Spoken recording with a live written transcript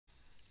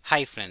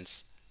Hi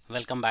friends,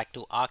 welcome back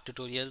to Arc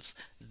Tutorials.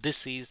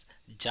 This is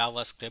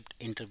JavaScript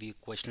interview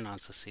question and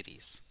answer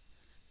series.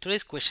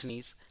 Today's question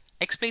is,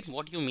 explain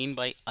what you mean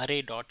by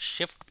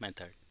array.shift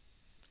method.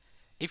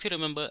 If you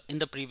remember in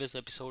the previous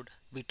episode,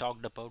 we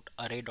talked about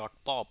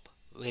array.pop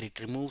where it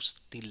removes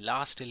the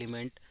last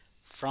element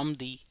from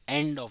the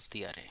end of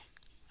the array,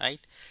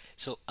 right?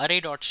 So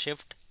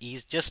array.shift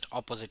is just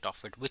opposite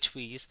of it, which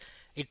means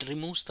it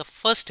removes the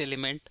first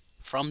element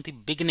from the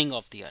beginning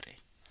of the array.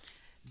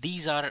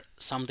 These are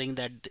something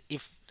that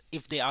if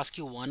they ask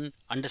you one,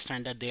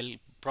 understand that they'll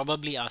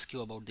probably ask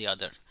you about the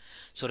other.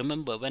 So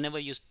remember, whenever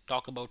you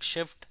talk about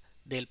shift,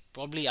 they'll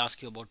probably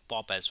ask you about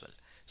pop as well.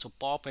 So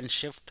pop and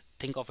shift,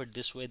 think of it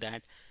this way,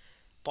 that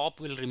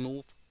pop will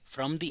remove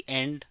from the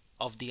end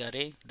of the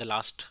array the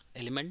last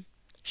element.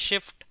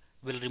 Shift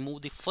will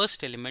remove the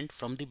first element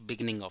from the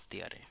beginning of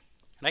the array,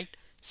 right?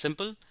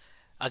 Simple.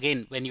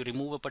 Again, when you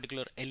remove a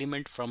particular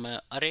element from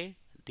an array,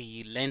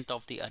 the length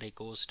of the array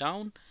goes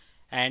down,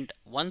 and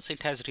once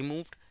it has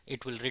removed,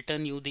 it will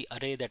return you the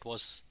array that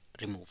was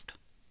removed,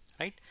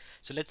 right?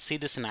 So let's see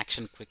this in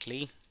action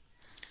quickly.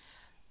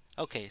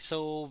 Okay,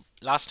 so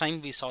last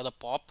time we saw the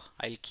pop.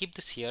 I'll keep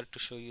this here to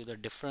show you the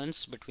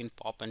difference between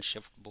pop and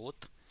shift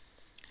both,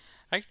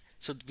 right?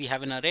 So we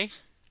have an array.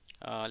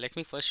 Let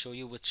me first show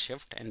you with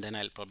shift and then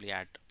I'll probably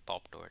add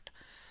pop to it.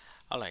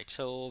 Alright,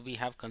 so we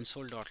have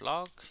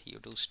console.log. You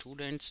do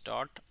students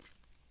dot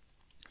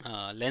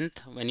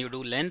length. When you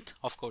do length,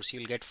 of course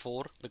you'll get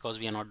 4 because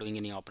we are not doing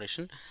any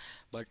operation,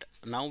 but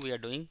now we are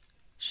doing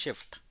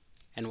shift.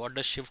 And what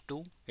does shift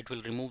do? It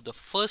will remove the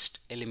first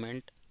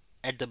element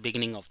at the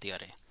beginning of the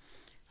array,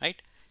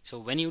 right? So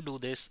when you do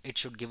this, it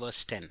should give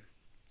us 10.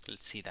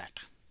 Let's see that.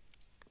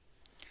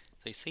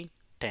 So you see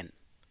 10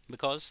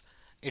 because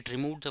it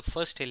removed the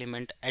first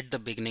element at the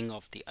beginning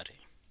of the array,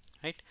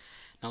 right?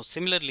 Now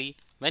similarly,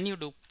 when you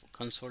do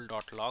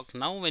console.log,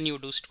 now when you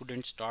do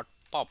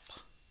students.pop,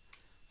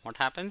 what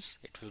happens?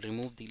 It will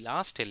remove the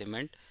last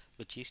element,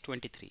 which is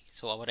 23.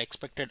 So our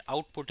expected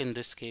output in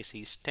this case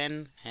is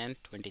 10 and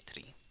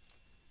 23.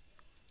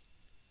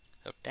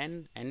 So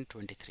 10 and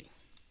 23.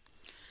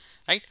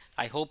 Right?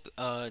 I hope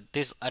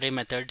this array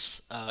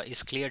methods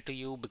is clear to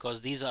you, because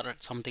these are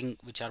something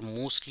which are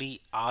mostly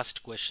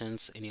asked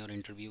questions in your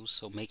interviews.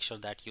 So make sure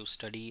that you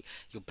study,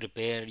 you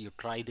prepare, you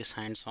try this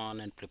hands-on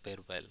and prepare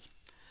well.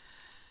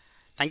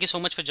 Thank you so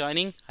much for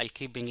joining. I'll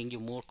keep bringing you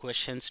more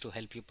questions to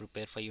help you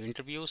prepare for your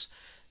interviews.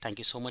 Thank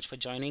you so much for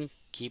joining.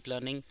 Keep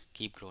learning,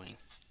 keep growing.